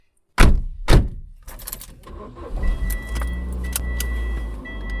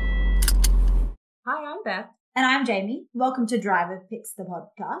I'm Beth. And I'm Jamie. Welcome to Driver Picks the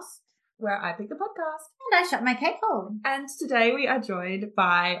Podcast, where I pick the podcast. And I shut my cake hole. And today we are joined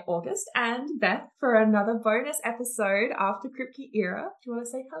by August and Beth for another bonus episode after Kripke era. Do you want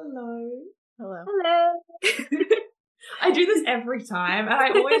to say hello? Hello. Hello. I do this every time, and I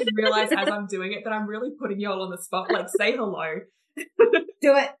always realize as I'm doing it that I'm really putting you all on the spot. Like, say hello. Do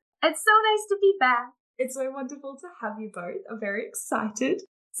it. It's so nice to be back. It's so wonderful to have you both. I'm very excited.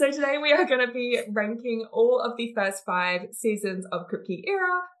 So today we are going to be ranking all of the first 5 seasons of Kripke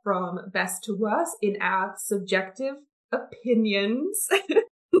era from best to worst in our subjective opinions.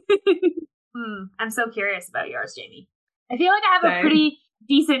 I'm so curious about yours, Jamie. I feel like I have a pretty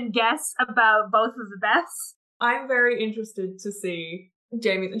decent guess about both of the Beths. I'm very interested to see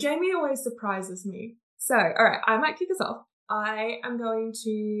Jamie. Jamie always surprises me. So, all right, I might kick us off. I am going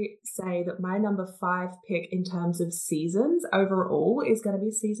to say that my number 5 pick in terms of seasons overall is going to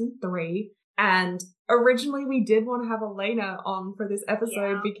be season 3. And originally we did want to have Elena on for this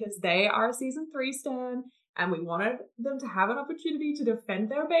episode because they are a season 3 stan and we wanted them to have an opportunity to defend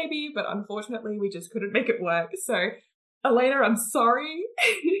their baby, but unfortunately we just couldn't make it work. So, Elena, I'm sorry.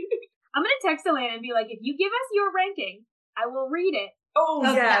 I'm going to text Elena and be like, if you give us your ranking, I will read it. Oh,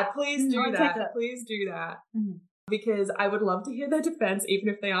 yeah, please do that. Please do that. Mm-hmm. Because I would love to hear their defense, even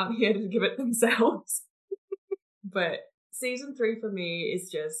if they aren't here to give it themselves. But season 3 for me is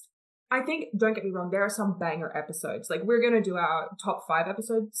just, I think, don't get me wrong, there are some banger episodes. Like, we're going to do our top 5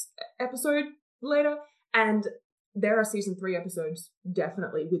 episode later, and there are season 3 episodes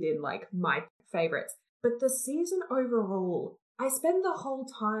definitely within, like, my favorites. But the season overall, I spend the whole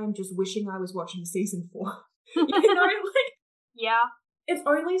time just wishing I was watching season 4. You know, like... Yeah. It's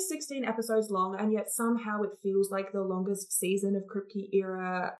only 16 episodes long, and yet somehow it feels like the longest season of Kripke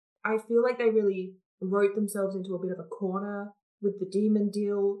era. I feel like they really wrote themselves into a bit of a corner with the demon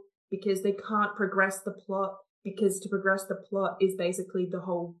deal because they can't progress the plot, because to progress the plot is basically the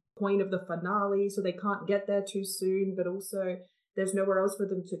whole point of the finale, so they can't get there too soon, but also there's nowhere else for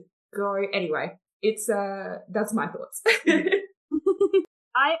them to go. Anyway, it's that's my thoughts.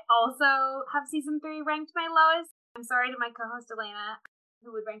 I also have season 3 ranked my lowest. I'm sorry to my co-host Elena,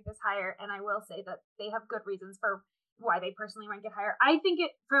 who would rank this higher, and I will say that they have good reasons for why they personally rank it higher. I think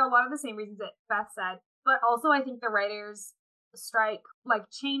it for a lot of the same reasons that Beth said, but also I think the writers' strike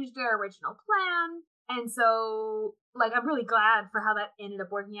changed their original plan, and so I'm really glad for how that ended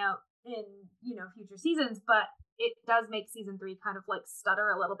up working out in future seasons, but it does make season 3 kind of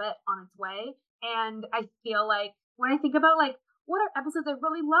stutter a little bit on its way. And I feel like when I think about what are episodes I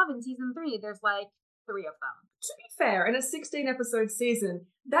really love in season 3, there's 3 of them. To be fair, in a 16-episode season,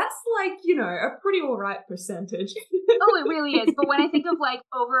 that's a pretty alright percentage. Oh, it really is. But when I think of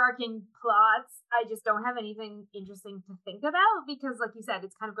overarching plots, I just don't have anything interesting to think about because, like you said,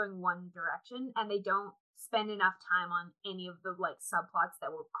 it's kind of going one direction, and they don't spend enough time on any of the subplots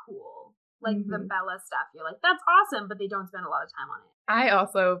that were cool. The Bella stuff, you're that's awesome, but they don't spend a lot of time on it. I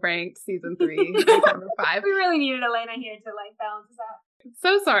also ranked season 3 number 5. We really needed Elena here to balance this out.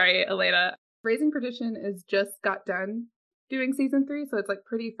 So sorry, Elena. Raising Perdition is just got done doing season 3, so it's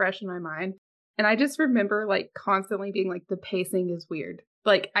pretty fresh in my mind. And I just remember constantly being the pacing is weird.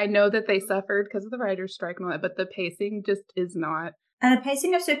 I know that they suffered because of the writer's strike and all that, but the pacing just is not. And the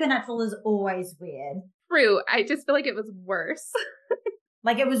pacing of Supernatural is always weird. True. I just feel like it was worse.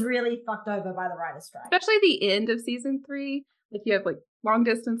 It was really fucked over by the writer's strike. Especially the end of season 3. You have Long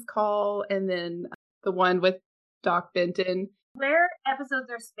Distance Call and then the one with Doc Benton. Where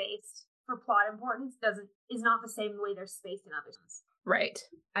episodes are spaced for plot importance is not the same way they're spaced in other ones. Right.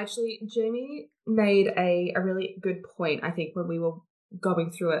 Actually, Jamie made a really good point, I think, when we were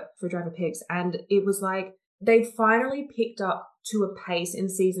going through it for Driver Picks, and it was they finally picked up to a pace in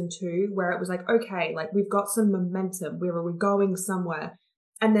season 2 where it was okay, we've got some momentum, we're going somewhere,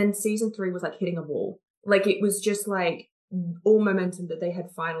 and then season 3 was hitting a wall. It was just all momentum that they had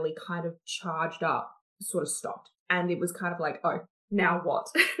finally kind of charged up sort of stopped, and it was kind of oh, now what?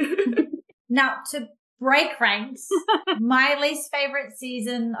 Now, to break ranks, my least favorite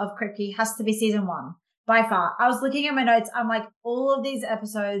season of Kripke has to be season 1, by far. I was looking at my notes. I'm all of these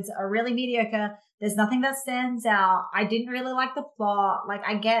episodes are really mediocre. There's nothing that stands out. I didn't really like the plot.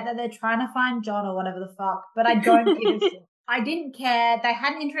 I get that they're trying to find John or whatever the fuck, but I don't give a shit. I didn't care. They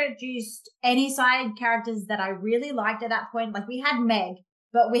hadn't introduced any side characters that I really liked at that point. We had Meg,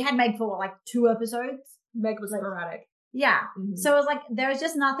 but we had Meg for 2 episodes. Meg was sporadic. Yeah. Mm-hmm. So it was there was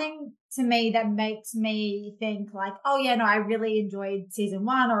just nothing to me that makes me think oh yeah, no, I really enjoyed season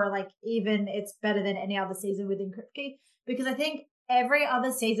 1 or even it's better than any other season within Kripke, because I think every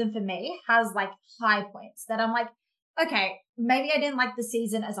other season for me has high points that I'm okay, maybe I didn't like the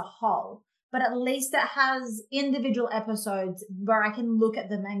season as a whole, but at least it has individual episodes where I can look at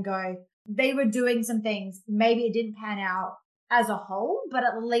them and go, they were doing some things. Maybe it didn't pan out as a whole, but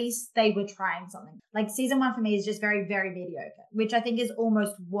at least they were trying something. Like season 1 for me is just very, very mediocre, which I think is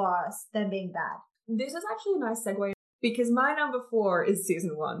almost worse than being bad. This is actually a nice segue because my number 4 is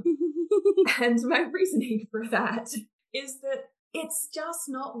season 1. And my reasoning for that is that it's just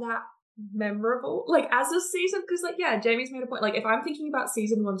not that memorable. Like as a season, because like, yeah, Jamie's made a point. Like if I'm thinking about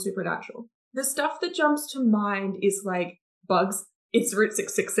season 1 Supernatural, the stuff that jumps to mind is like Bugs, it's Route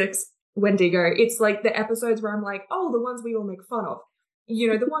 666, Wendigo. It's like the episodes where I'm like, oh, the ones we all make fun of. You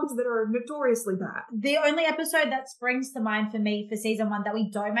know, the ones that are notoriously bad. The only episode that springs to mind for me for season 1 that we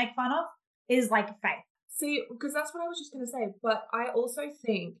don't make fun of is like Faith. See, because that's what I was just going to say. But I also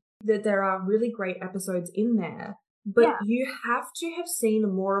think that there are really great episodes in there, but you have to have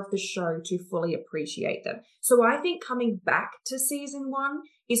seen more of the show to fully appreciate them. So I think coming back to season 1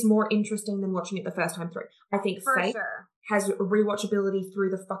 is more interesting than watching it the first time through. I think For Faith sure. has rewatchability through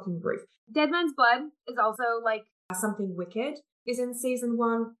the fucking roof. Dead Man's Blood is also like... Something Wicked is in season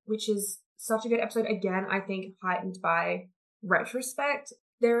 1, which is such a good episode. Again, I think heightened by retrospect.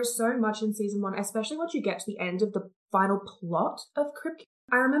 There is so much in season 1, especially once you get to the end of the final plot of Kripke.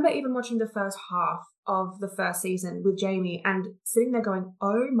 I remember even watching the first half of the first season with Jamie and sitting there going,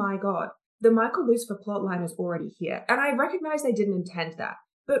 oh my God, the Michael Lucifer plotline is already here. And I recognize they didn't intend that.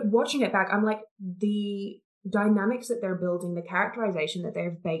 But watching it back, I'm like, the dynamics that they're building, the characterization that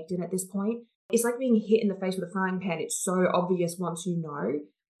they've baked in at this point, it's like being hit in the face with a frying pan. It's so obvious once you know.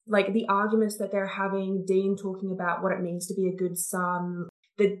 Like the arguments that they're having, Dean talking about what it means to be a good son,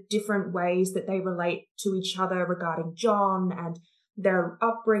 the different ways that they relate to each other regarding John and their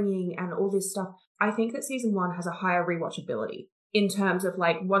upbringing and all this stuff. I think that season 1 has a higher rewatchability in terms of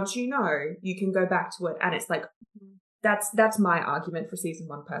like, once you know, you can go back to it and it's like, that's my argument for season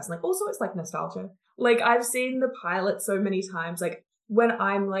 1 personally. Also, it's like nostalgia. Like I've seen the pilot so many times, like when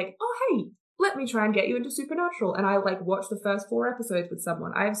I'm like, oh, hey, let me try and get you into Supernatural. And I like watch the first 4 episodes with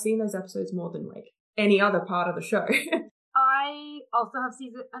someone. I've seen those episodes more than like any other part of the show. I also have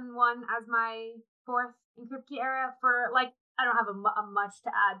season 1 as my 4th in Kripke era for like, I don't have a much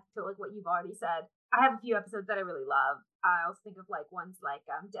to add to like what you've already said. I have a few episodes that I really love. I also think of like ones like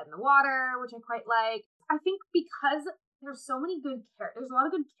Dead in the Water, which I quite like. I think because there's so many good there's a lot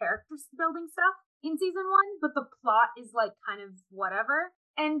of good character building stuff in season 1, but the plot is like kind of whatever.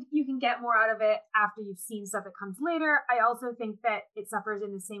 And you can get more out of it after you've seen stuff that comes later. I also think that it suffers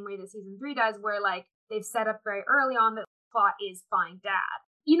in the same way that season 3 does, where like they've set up very early on that the plot is find dad.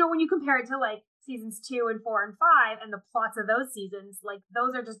 You know, when you compare it to like seasons 2 and 4 and 5 and the plots of those seasons, like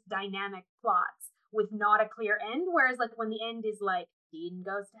those are just dynamic plots with not a clear end. Whereas like when the end is like Dean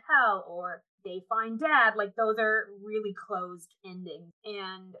goes to hell or they find dad, like those are really closed endings.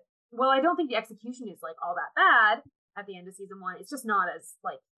 And well, I don't think the execution is like all that bad at the end of season 1. It's just not as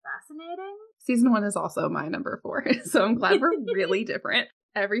like fascinating. Season 1 is also my number 4, so I'm glad we're really different.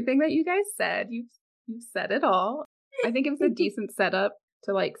 Everything that you guys said, you've said it all. I think it was a decent setup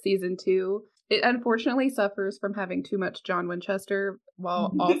to like season 2. It unfortunately suffers from having too much John Winchester,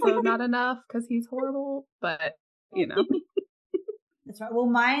 while also not enough because he's horrible, but you know. That's right. Well,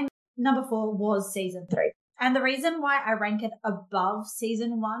 mine number 4 was season 3. And the reason why I rank it above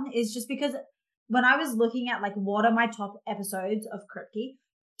season 1 is just because when I was looking at like what are my top episodes of Kripke,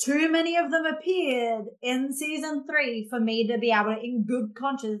 too many of them appeared in season 3 for me to be able to in good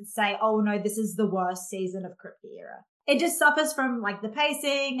conscience say, oh no, this is the worst season of Kripke era. It just suffers from like the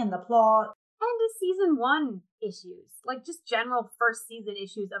pacing and the plot. And the season 1 issues, like just general first season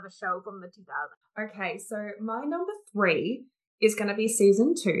issues of a show from the 2000s. Okay, so my number 3 is going to be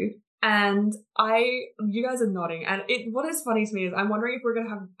season 2. And you guys are nodding. And what is funny to me is I'm wondering if we're going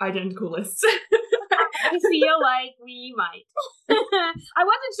to have identical lists. I feel like we might. I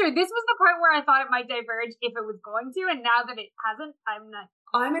wasn't sure. This was the part where I thought it might diverge if it was going to. And now that it hasn't, I'm not.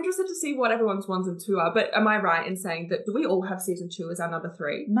 I'm interested to see what everyone's 1s and 2 are. But am I right in saying that do we all have season 2 as our number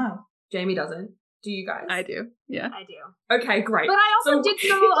 3? No. Jamie doesn't. Do you guys? I do. Yeah. I do. Okay, great. But I also did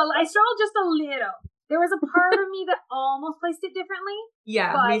struggle. I struggled just a little. There was a part of me that almost placed it differently.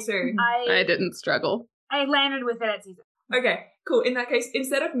 Yeah, me too. I didn't struggle. I landed with it at season. Okay, cool. In that case,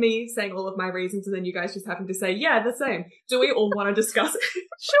 instead of me saying all of my reasons and then you guys just having to say, yeah, the same, do we all want to discuss it?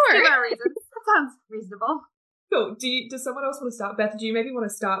 Sure. Give our reasons. That sounds reasonable. Cool. Does someone else want to start? Beth, do you maybe want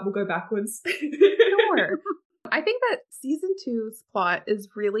to start? We'll go backwards. Sure. I think that season 2's plot is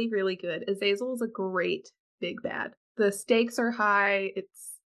really, really good. Azazel is a great big bad. The stakes are high.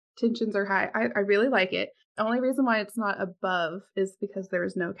 Tensions are high. I really like it. The only reason why it's not above is because there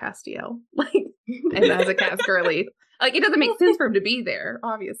is no Castiel. And as a cast girly, Like, it doesn't make sense for him to be there,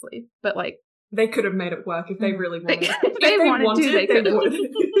 obviously, but like they could have made it work if they really wanted. If they wanted to, they could have.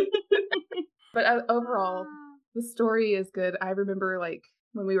 But overall, the story is good. I remember like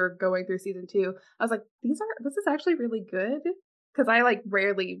when we were going through season 2, I was like, this is actually really good. Because I like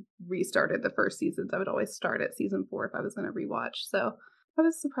rarely restarted the first seasons. I would always start at season 4 if I was going to rewatch. So I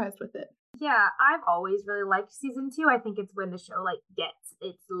was surprised with it. Yeah, I've always really liked season 2. I think it's when the show like gets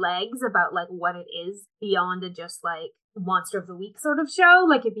its legs about like what it is beyond a just like monster of the week sort of show.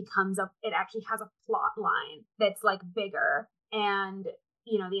 Like it actually has a plot line that's like bigger, and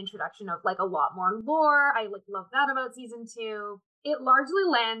you know, the introduction of like a lot more lore. I like love that about season 2. It largely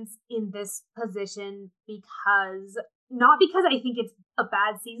lands in this position not because I think it's a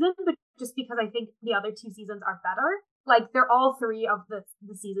bad season, but just because I think the other 2 seasons are better. Like they're all 3 of the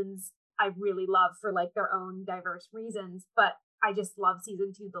seasons I really love for like their own diverse reasons, but I just love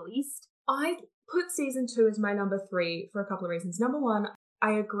season 2 the least. I put season 2 as my number 3 for a couple of reasons. Number 1,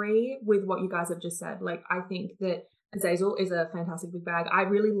 I agree with what you guys have just said. Like, I think that Azazel is a fantastic big bag. I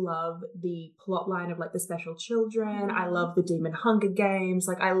really love the plot line of like the special children. I love the Demon Hunger Games.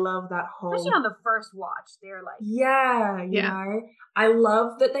 Like, I love that whole... Especially on the first watch, they're like... Yeah, you know? I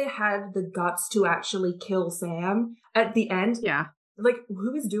love that they had the guts to actually kill Sam at the end. Yeah. Like,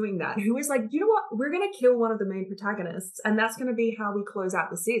 who is doing that? Who is like, you know what? We're going to kill one of the main protagonists, and that's going to be how we close out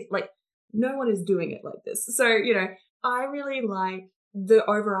the season. Like, no one is doing it like this. So, you know, I really like the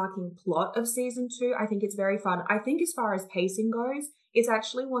overarching plot of season 2. I think it's very fun. I think as far as pacing goes, it's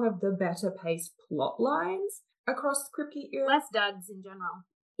actually one of the better paced plot lines across the Kripke era. Less duds in general.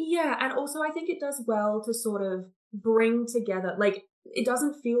 Yeah, and also I think it does well to sort of bring together, like, it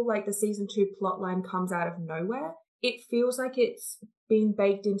doesn't feel like the season 2 plot line comes out of nowhere. It feels like it's been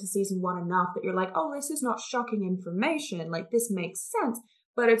baked into season 1 enough that you're like, oh, this is not shocking information. Like, this makes sense.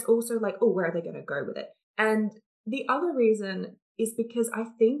 But it's also like, oh, where are they going to go with it? And the other reason is because I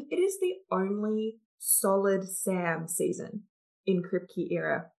think it is the only solid Sam season in Kripke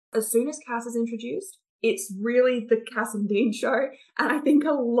era. As soon as Cass is introduced, it's really the Cass and Dean show. And I think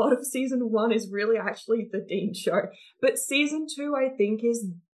a lot of season 1 is really actually the Dean show. But season 2, I think,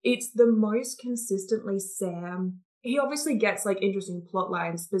 it's the most consistently Sam. He obviously gets like interesting plot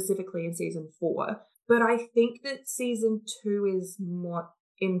lines specifically in season 4. But I think that season 2 is more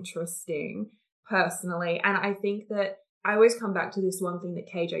interesting personally. And I think that I always come back to this one thing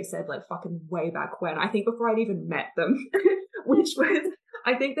that KJ said like fucking way back when, I think before I'd even met them, which was,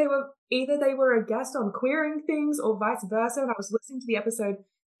 I think they were a guest on Queering Things or vice versa. And I was listening to the episode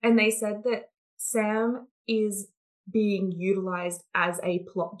and they said that Sam is being utilized as a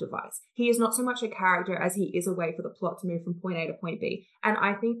plot device. He is not so much a character as he is a way for the plot to move from point A to point B. And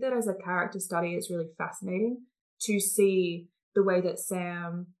I think that as a character study, it's really fascinating to see the way that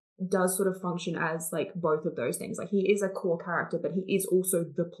Sam does sort of function as like both of those things. Like, he is a core character, but he is also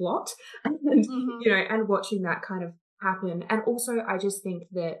the plot. And, you know, and watching that kind of happen. And also, I just think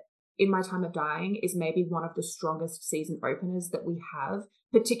that In My Time of Dying is maybe one of the strongest season openers that we have,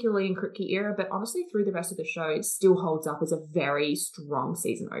 particularly in Kripke era, but honestly through the rest of the show, it still holds up as a very strong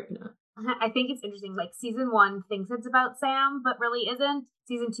season opener. I think it's interesting, like season 1 thinks it's about Sam, but really isn't.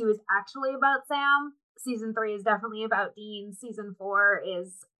 Season 2 is actually about Sam. Season 3 is definitely about Dean. Season 4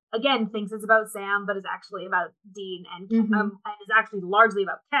 is, again, thinks it's about Sam, but is actually about Dean and is actually largely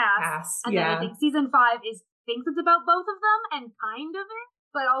about Cass. And then I think season 5 thinks it's about both of them and kind of it,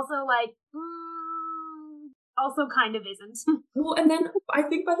 but also like, also kind of isn't. Well, and then I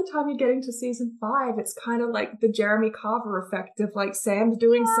think by the time you're getting to season 5, it's kind of like the Jeremy Carver effect of like Sam's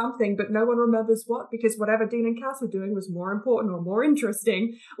doing something, but no one remembers what, because whatever Dean and Cass were doing was more important or more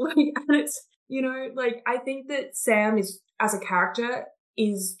interesting. Like, and it's, you know, like, I think that Sam is, as a character,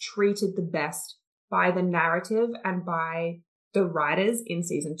 is treated the best by the narrative and by the writers in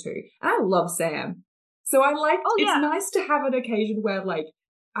season 2. And I love Sam. So I like, it's nice to have an occasion where like,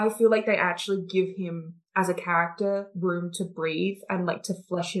 I feel like they actually give him as a character room to breathe and like to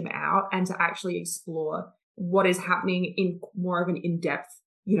flesh him out and to actually explore what is happening in more of an in-depth,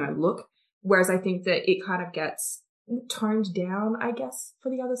 you know, look. Whereas I think that it kind of gets toned down, I guess, for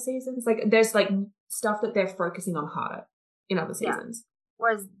the other seasons. Like, there's like stuff that they're focusing on harder in other seasons.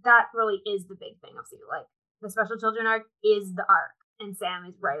 Whereas that really is the big thing of season, like the Special Children arc is the arc, and Sam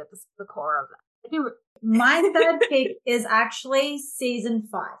is right at the core of that. My third pick is actually season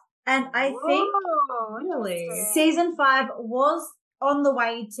 5. And I think season 5 was on the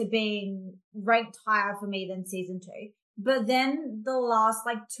way to being ranked higher for me than season 2. But then the last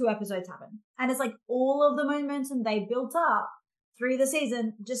like 2 episodes happened. And it's like all of the momentum they built up through the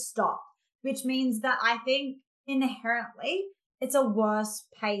season just stopped. Which means that I think inherently it's a worse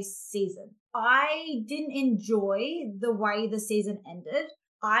paced season. I didn't enjoy the way the season ended.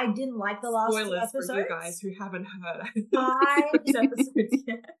 I didn't like the last two episodes. For you guys who haven't heard these episodes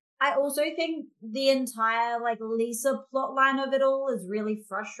yet. I also think the entire Lisa plotline of it all is really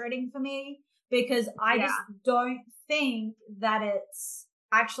frustrating for me because I just don't think that it's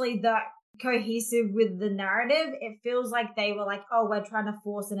actually that cohesive with the narrative. It feels like they were like, oh, we're trying to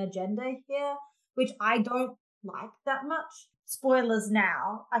force an agenda here, which I don't like that much. Spoilers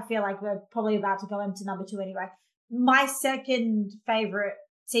now. I feel like we're probably about to go into number 2 anyway. My second favorite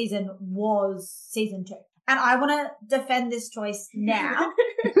season was season 2. And I want to defend this choice now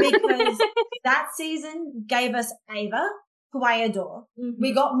because that season gave us Ava, who I adore. Mm-hmm.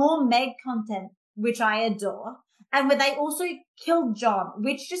 We got more Meg content, which I adore. And when they also killed John,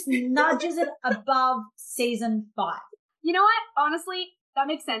 which just nudges it above season 5. You know what? Honestly, that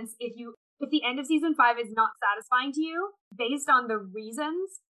makes sense. If the end of season 5 is not satisfying to you, based on the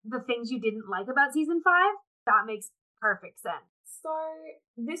reasons, the things you didn't like about season 5, that makes perfect sense. So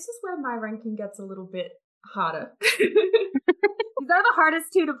this is where my ranking gets a little bit harder. These are the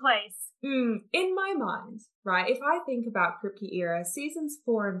hardest 2 to place. In my mind, right, if I think about Kripke era, seasons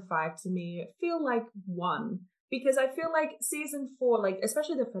 4 and 5 to me feel like 1. Because I feel like season 4,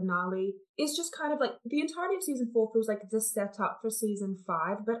 especially the finale, is just kind of the entirety of season 4 feels like the setup for season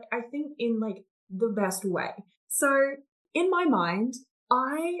 5, but I think in the best way. So in my mind,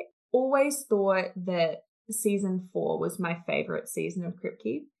 I always thought that season 4 was my favorite season of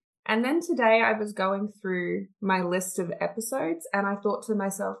Kripke. And then today I was going through my list of episodes and I thought to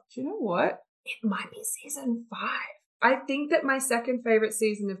myself, do you know what? It might be season 5. I think that my second favorite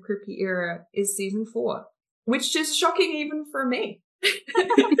season of Kripke era is season 4. Which is shocking even for me.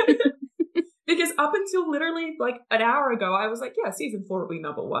 Because up until literally an hour ago, I was like, yeah, season 4 will be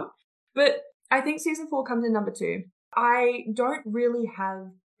number 1. But I think season 4 comes in number 2. I don't really have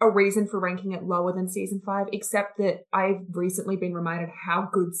a reason for ranking it lower than season 5, except that I've recently been reminded how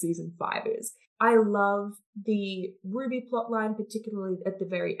good season 5 is. I love the Ruby plotline, particularly at the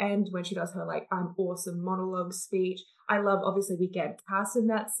very end when she does her I'm awesome monologue speech. I love, obviously, we get Cass in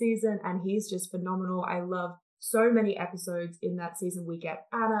that season and he's just phenomenal. I love so many episodes in that season. We get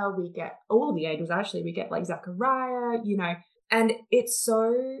Anna, we get all of the angels actually, we get Zachariah, and it's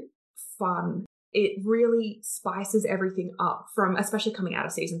so fun. It really spices everything up from, especially coming out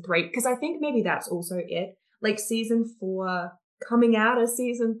of season 3, because I think maybe that's also it. Season 4 coming out of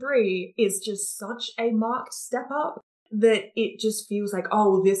season 3 is just such a marked step up that it just feels like,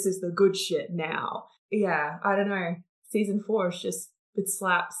 oh, this is the good shit now. Yeah, I don't know. Season 4 is just, it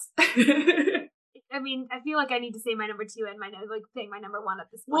slaps. I mean, I feel like I need to say my number 2 and saying my number 1 at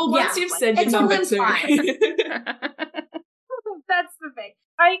this point. Well, once you've said your number 2. That's the thing.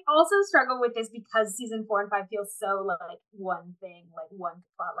 I also struggle with this because season 4 and 5 feel so one thing, one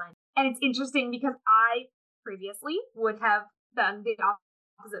plotline. And it's interesting because I previously would have done the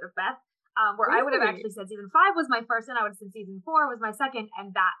opposite of Beth, where really? I would have actually said season 5 was my first and I would have said season 4 was my second,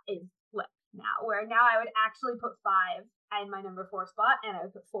 and that is flipped now, where now I would actually put 5 in my number 4 spot and I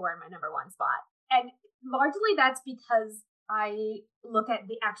would put 4 in my number 1 spot. And largely that's because I look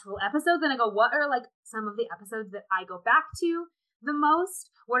at the actual episodes and I go, what are some of the episodes that I go back to the most?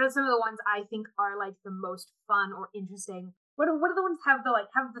 What are some of the ones I think are the most fun or interesting? What are the ones have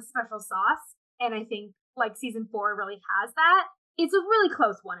the special sauce? And I think season 4 really has that. It's a really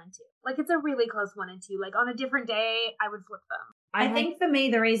close 1 and 2. It's a really close 1 and 2. On a different day, I would flip them. I think for me,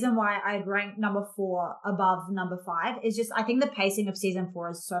 the reason why I'd rank number 4 above number 5 is just I think the pacing of season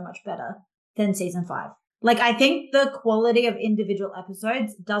 4 is so much better than season 5. I think the quality of individual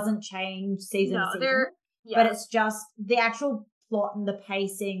episodes doesn't change season to season, but it's just the actual plot and the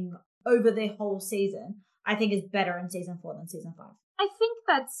pacing over the whole season, I think is better in season 4 than season 5. I think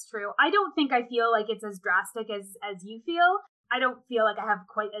that's true. I don't think I feel like it's as drastic as you feel. I don't feel like I have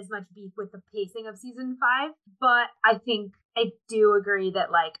quite as much beef with the pacing of season 5, but I think I do agree that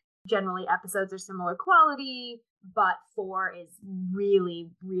generally episodes are similar quality, but 4 is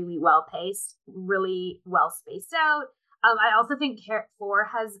really, really well paced, really well spaced out. I also think 4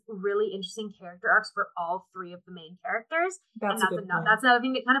 has really interesting character arcs for all 3 of the main characters. That's another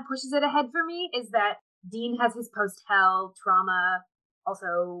thing that kind of pushes it ahead for me, is that Dean has his post-hell trauma,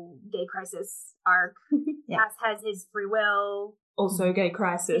 also gay crisis arc. Cass has his free will. Also gay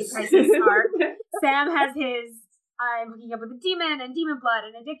crisis. Arc. Sam has his I'm hooking up with a demon and demon blood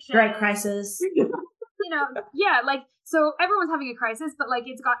and addiction. Great crisis. So everyone's having a crisis, but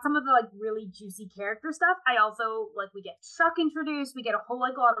it's got some of the really juicy character stuff. I also we get Chuck introduced, we get a whole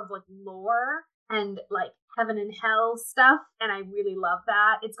lot of lore and like heaven and hell stuff, and I really love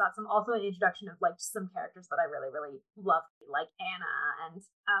that. It's got also an introduction of like some characters that I really, really love, like Anna, and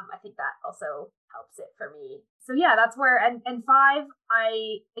I think that also helps it for me. So yeah, that's where, and 5,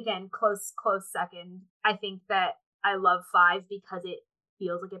 I, again, close second. I think that I love 5 because it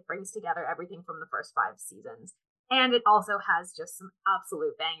feels like it brings together everything from the first 5 seasons. And it also has just some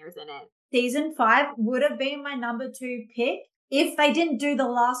absolute bangers in it. Season 5 would have been my number 2 pick if they didn't do the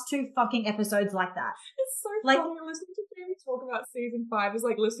last 2 fucking episodes like that. It's so funny. Listening to Jamie talk about season 5 is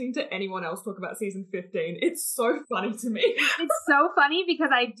like listening to anyone else talk about season 15. It's so funny to me. It's so funny because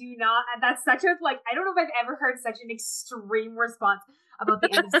I do not, that's such a, like, I don't know if I've ever heard such an extreme response about the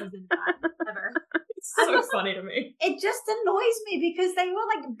end of season 5, ever. It's so funny to me. It just annoys me because they were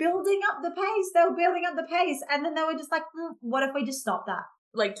like building up the pace. And then they were just like, what if we just stop that?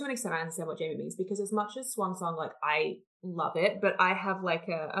 Like, to an extent, I understand what Jamie means, because as much as Swan Song, like, I love it, but I have like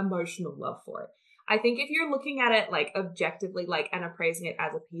a emotional love for it. I think if you're looking at it like objectively, like, and appraising it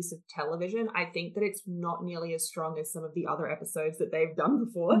as a piece of television, I think that it's not nearly as strong as some of the other episodes that they've done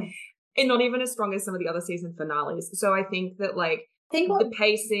before, and not even as strong as some of the other season finales. So I think that like the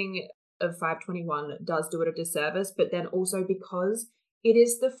pacing of 521 does do it a disservice, but then also because it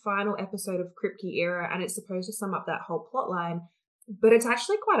is the final episode of Kripke era and it's supposed to sum up that whole plot line, but it's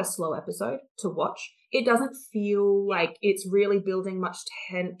actually quite a slow episode to watch. It doesn't feel like it's really building much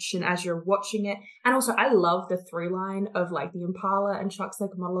tension as you're watching it. And also, I love the through line of like the Impala and Chuck's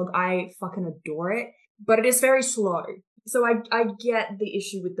like monologue. I fucking adore it, but it is very slow. So I get the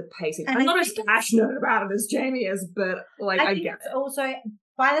issue with the pacing. And I'm not as passionate about it as Jamie is, but like I get it. Also,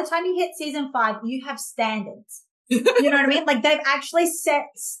 by the time you hit season 5, you have standards. You know what I mean? Like, they've actually set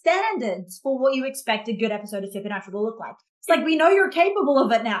standards for what you expect a good episode of Supernatural to look like. It's like, we know you're capable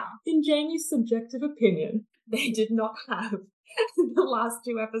of it now. In Jamie's subjective opinion, they did not have the last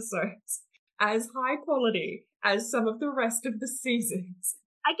 2 episodes as high quality as some of the rest of the seasons.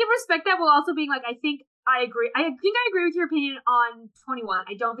 I can respect that while also being like, I think I agree. I think I agree with your opinion on 21.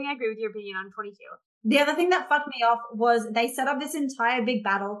 I don't think I agree with your opinion on 22. The other thing that fucked me off was they set up this entire big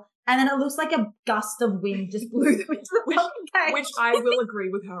battle, and then it looks like a gust of wind just blew them into the fucking cage. Which I will agree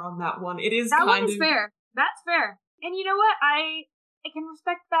with her on that one. It is that kind one is fair. That's fair. And you know what? I can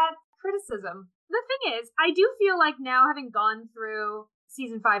respect that criticism. The thing is, I do feel like now, having gone through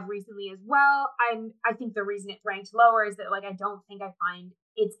season 5 recently as well, I think the reason it ranked lower is that like I don't think I find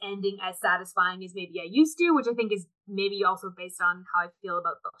its ending as satisfying as maybe I used to, which I think is maybe also based on how I feel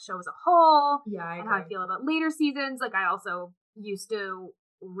about the show as a whole. Yeah, and how I feel about later seasons. Like, I also used to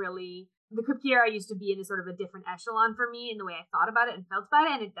really, the Kripke era used to be in a sort of a different echelon for me in the way I thought about it and felt about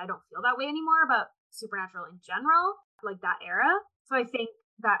it, and I don't feel that way anymore about Supernatural in general, like that era. So I think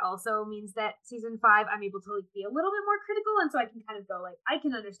that also means that season 5, I'm able to like be a little bit more critical, and so I can kind of go like, I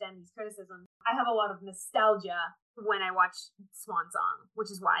can understand these criticisms. I have a lot of nostalgia when I watch Swan Song,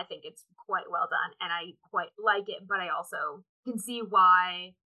 which is why I think it's quite well done, and I quite like it, but I also can see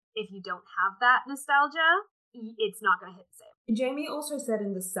why if you don't have that nostalgia, it's not going to hit the same. Jamie also said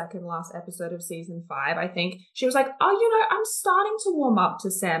in the second last episode of season 5, I think, she was like, oh, you know, I'm starting to warm up to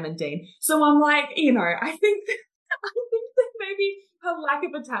Sam and Dean. So I'm like, you know, I think that maybe her lack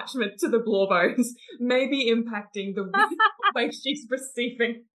of attachment to the Blorbos may be impacting the way she's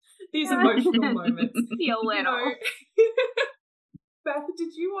receiving these emotional moments. Feel little. You know? Beth, did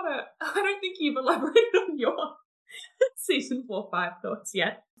you want to, I don't think you've elaborated on your season 4-5 thoughts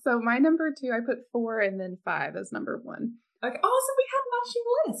yet. So my number 2, I put 4 and then 5 as number 1. Okay. Oh, so we had matching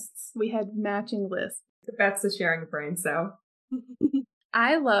lists. We had matching lists. Beth's a sharing a brain cell.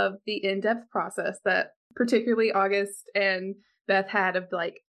 I love the in-depth process that particularly August and Beth had of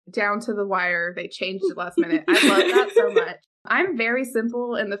like down to the wire. They changed it last minute. I love that so much. I'm very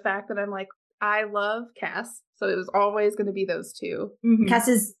simple in the fact that I'm like, I love Cass. So it was always going to be those 2. Mm-hmm. Cass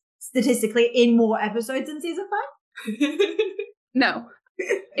is statistically in more episodes in season 5? No.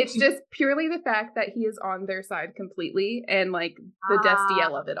 It's just purely the fact that he is on their side completely and like the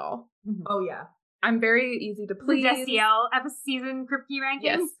Destiel of it all. Mm-hmm. Oh, yeah. I'm very easy to please. The Destiel season Kripke ranking?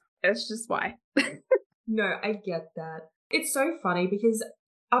 Yes. That's just why. No, I get that. It's so funny because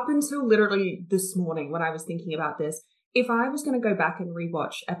up until literally this morning when I was thinking about this, if I was going to go back and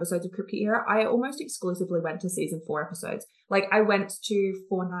rewatch episodes of Kripke era, I almost exclusively went to season 4 episodes. Like, I went to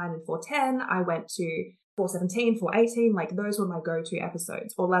 4-9 and 4-10. I went to 4-17, 4-18. Like, those were my go-to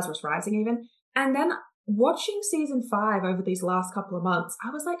episodes, or Lazarus Rising even. And then watching season 5 over these last couple of months,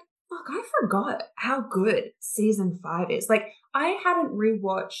 I was like, fuck, I forgot how good season 5 is. Like, I hadn't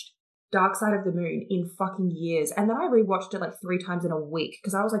rewatched Dark Side of the Moon in fucking years. And then I rewatched it like 3 times in a week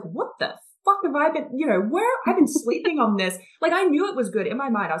because I was like, what the fuck have I been, where I've been sleeping on this? Like, I knew it was good. In my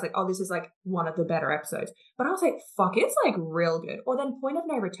mind, I was like, oh, this is like one of the better episodes. But I was like, fuck, it's like real good. Or then Point of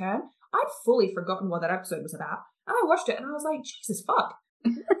No Return, I'd fully forgotten what that episode was about. And I watched it and I was like, Jesus fuck.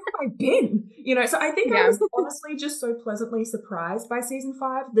 Where have I been? So I think I was honestly just so pleasantly surprised by season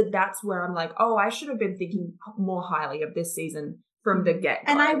 5 that that's where I'm like, oh, I should have been thinking more highly of this season from the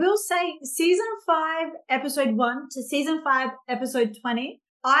get-go. And I will say season 5, episode 1 to season 5, episode 20,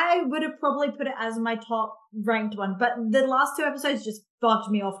 I would have probably put it as my top ranked one, but the last 2 episodes just bugged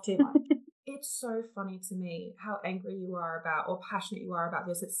me off too much. It's so funny to me how angry you are about or passionate you are about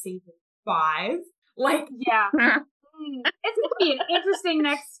this at season 5. Like, yeah. It's going to be an interesting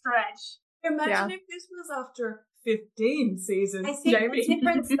next stretch. Imagine if this was after 15 seasons, I think Jamie. the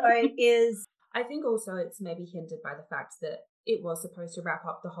difference, though, is... I think also it's maybe hinted by the fact that it was supposed to wrap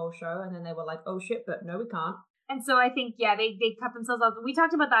up the whole show, and then they were like, oh shit, but no, we can't. And so I think, they cut themselves off. We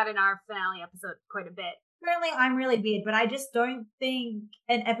talked about that in our finale episode quite a bit. Apparently, I'm really weird, but I just don't think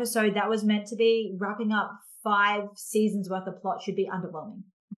an episode that was meant to be wrapping up 5 seasons worth of plot should be underwhelming.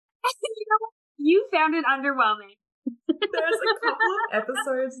 You found it underwhelming. There's a couple of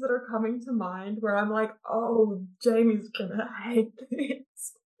episodes that are coming to mind where I'm like, oh, Jamie's gonna hate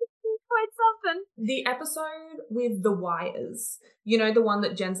this. Quite something. The episode with the wires, the one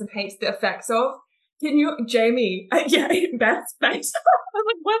that Jensen hates the effects of. Can you, Jamie, Beth's face. I'm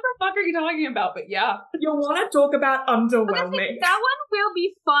like, what the fuck are you talking about? But yeah, you'll want to talk about underwhelming. That one will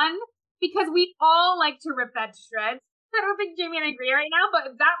be fun because we all like to rip that to shreds. I don't think Jamie and I agree right now,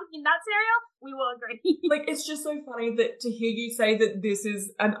 but in that scenario, we will agree. Like, it's just so funny that to hear you say that this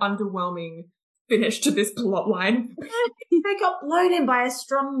is an underwhelming finish to this plot line. They got blown in by a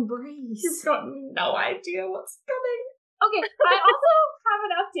strong breeze. You've got no idea what's coming. Okay, I also have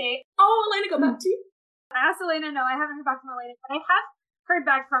an update. Oh, Elena got back to you? I asked Elena, no, I haven't heard back from Elena, but I have heard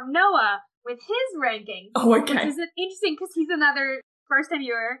back from Noah with his ranking. Oh, okay. Which is interesting because he's another first-time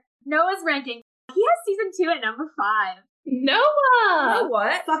viewer. Noah's ranking. He has season 2 at number 5. Noah! You know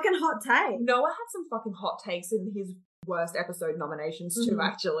what? Fucking hot take. Noah had some fucking hot takes in his worst episode nominations too,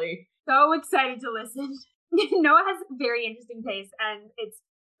 actually. So excited to listen. Noah has very interesting taste, and it's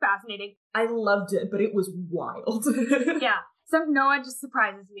fascinating. I loved it, but it was wild. Yeah. So Noah just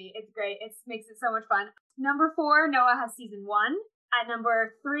surprises me. It's great. It makes it so much fun. Number 4, Noah has season 1. At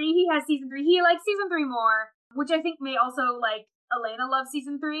number 3, he has season 3. He likes season 3 more, which I think may also, like, Elena loves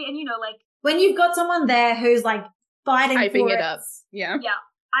season 3. And, when you've got someone there who's, like, fighting hyping for it up. Yeah. Yeah.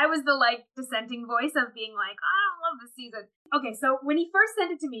 I was the, like, dissenting voice of being like, I don't love this season. Okay, so when he first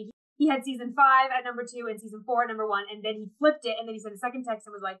sent it to me, he had season 5 at number 2 and season 4 at number 1, and then he flipped it, and then he sent a second text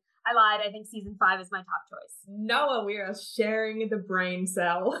and was like, I lied, I think season 5 is my top choice. Noah, we are sharing the brain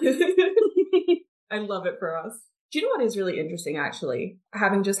cell. I love it for us. Do you know what is really interesting, actually?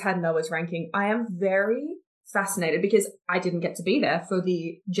 Having just had Noah's ranking, I am very fascinated because I didn't get to be there for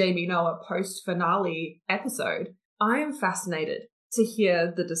the Jamie Noah post-finale episode. I am fascinated to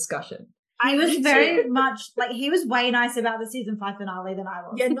hear the discussion. He was very much, like, he was way nicer about the season 5 finale than I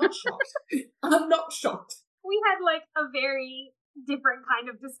was. Yeah, not shocked. I'm not shocked. We had, like, a very different kind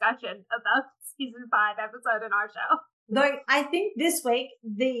of discussion about season 5 episode in our show. Though I think this week,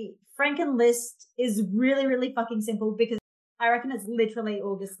 the Franken list is really, really fucking simple because I reckon it's literally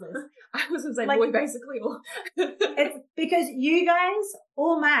August list. I was going to say, like, we basically all... It's because you guys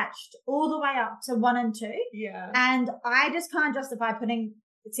all matched all the way up to 1 and 2. Yeah. And I just can't justify putting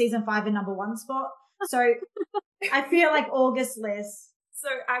season 5 in number 1 spot. So I feel like August list. So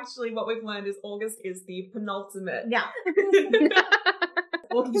actually what we've learned is August is the penultimate. Yeah.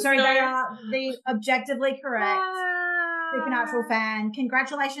 Sorry, they are the objectively correct Supernatural fan.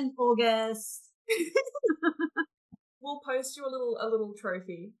 Congratulations, August. We'll post you a little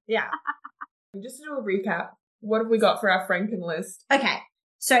trophy. Yeah. Just to do a recap, what have we got for our Franken list? Okay.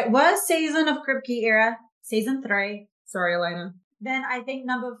 So worst season of Kripke era, season 3. Sorry, Elena. Then I think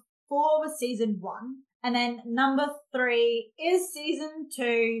number 4 was season 1. And then number 3 is season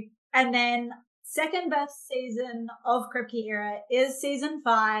 2. And then second best season of Kripke era is season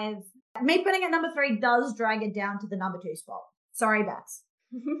 5. Me putting it number 3 does drag it down to the number 2 spot. Sorry, Beth.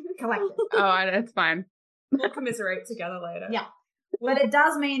 Collective. Oh, that's fine. We'll commiserate together later. Yeah. But it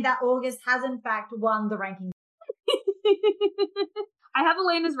does mean that August has in fact won the ranking. I have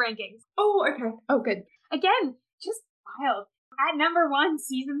Elena's rankings. Oh, okay. Oh, good. Again, just wild. At number 1,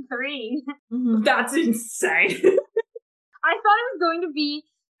 season 3. Mm-hmm. That's insane. I thought it was going to be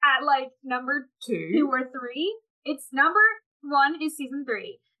at like number 2 or 3. It's number 1 is season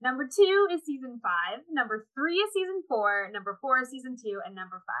 3. Number 2 is season 5. Number 3 is season 4. Number 4 is season 2. And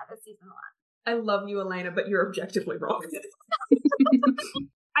number 5 is season 1. I love you, Elena, but you're objectively wrong.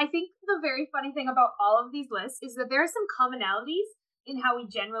 I think the very funny thing about all of these lists is that there are some commonalities in how we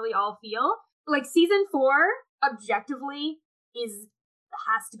generally all feel. Like season 4, objectively,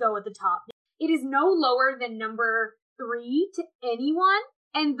 has to go at the top. It is no lower than number 3 to anyone,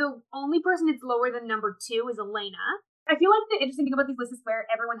 and the only person it's lower than number 2 is Elena. I feel like the interesting thing about these lists is where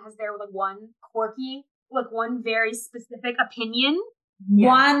everyone has their like one quirky, like one very specific opinion.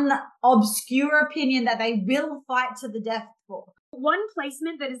 One obscure opinion that they will fight to the death for. One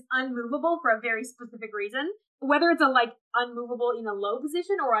placement that is unmovable for a very specific reason, whether it's a like unmovable in a low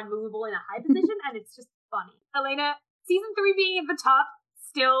position or unmovable in a high position, and it's just funny. Elena, season 3 being at the top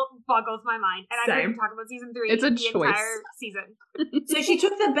still boggles my mind, and I'm going to talk about season 3 it's a the choice. entire season. So she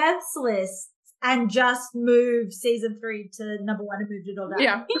took the Beth's list and just moved season 3 to number 1 and moved it all down.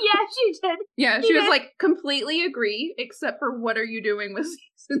 Yeah. Yeah, she did. Yeah, she was like, completely agree, except for what are you doing with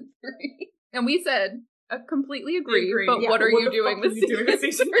season 3? And we said, completely agree, but what are you doing with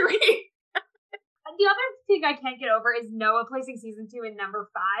season 3? The other thing I can't get over is Noah placing season 2 in number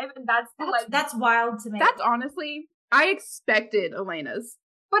 5, and that's wild to me. That's honestly, I expected Elena's.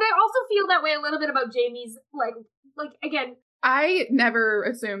 But I also feel that way a little bit about Jamie's, like again, I never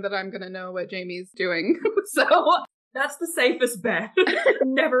assume that I'm going to know what Jamie's doing, so... That's the safest bet.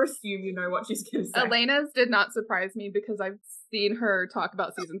 Never assume you know what she's going to say. Elena's did not surprise me because I've seen her talk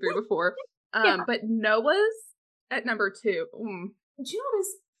about season 3 before. But Noah's at number 2. Do you know what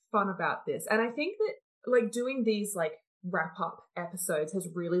is fun about this? And I think that, like, doing these, like, wrap-up episodes has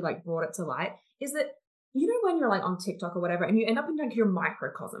really, like, brought it to light, is that, you know, when you're, like, on TikTok or whatever, and you end up in, like, your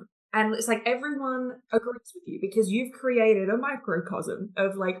microcosm, and it's like everyone agrees with you because you've created a microcosm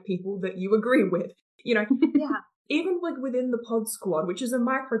of, like, people that you agree with, you know? Yeah. Even, like, within the pod squad, which is a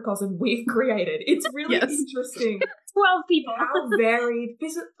microcosm we've created, it's really interesting. 12 people. How varied,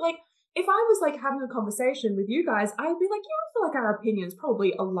 because, like, if I was, like, having a conversation with you guys, I'd be like, yeah, I feel like our opinions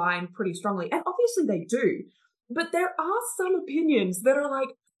probably align pretty strongly. And obviously they do. But there are some opinions that are like,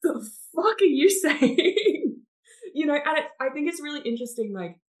 the fuck are you saying? You know, and I think it's really interesting,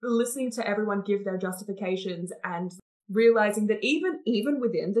 like, listening to everyone give their justifications and realizing that even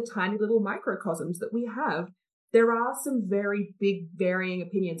within the tiny little microcosms that we have, there are some very big varying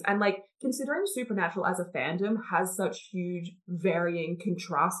opinions. And, like, considering Supernatural as a fandom has such huge varying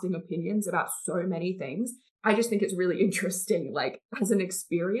contrasting opinions about so many things, I just think it's really interesting, like, as an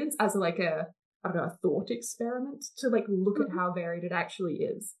experience, as like a thought experiment to, like, look at how varied it actually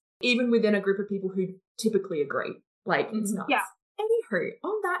is, even within a group of people who typically agree. Like, it's nuts. Yeah. Anywho,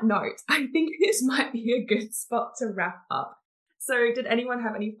 on that note, I think this might be a good spot to wrap up. So did anyone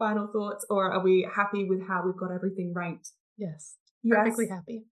have any final thoughts, or are we happy with how we've got everything ranked? Yes. Perfectly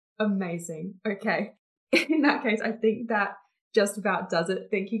happy. Amazing. Okay. In that case, I think that just about does it.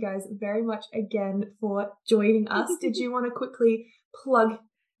 Thank you guys very much again for joining us. Did you want to quickly plug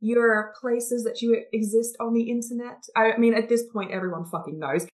your places that you exist on the internet? I mean, at this point, everyone fucking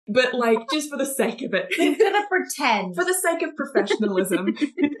knows. But, like, just for the sake of it. We're gonna pretend. For the sake of professionalism.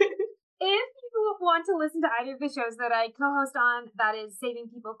 If you want to listen to either of the shows that I co-host on, that is Saving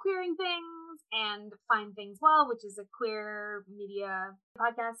People Queering Things and Find Things Well, which is a queer media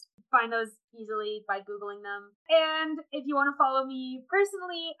podcast. Find those easily by Googling them. And if you want to follow me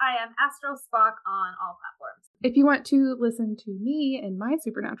personally, I am Astro Spock on all platforms. If you want to listen to me and my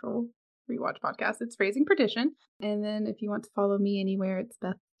Supernatural rewatch podcast, it's Raising Perdition. And then if you want to follow me anywhere, it's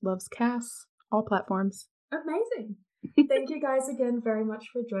Beth Loves Cass, all platforms. Amazing. Thank you guys again very much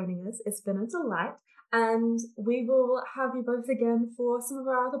for joining us. It's been a delight. And we will have you both again for some of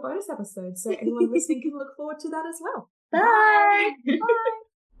our other bonus episodes. So anyone listening can look forward to that as well. Bye. Bye.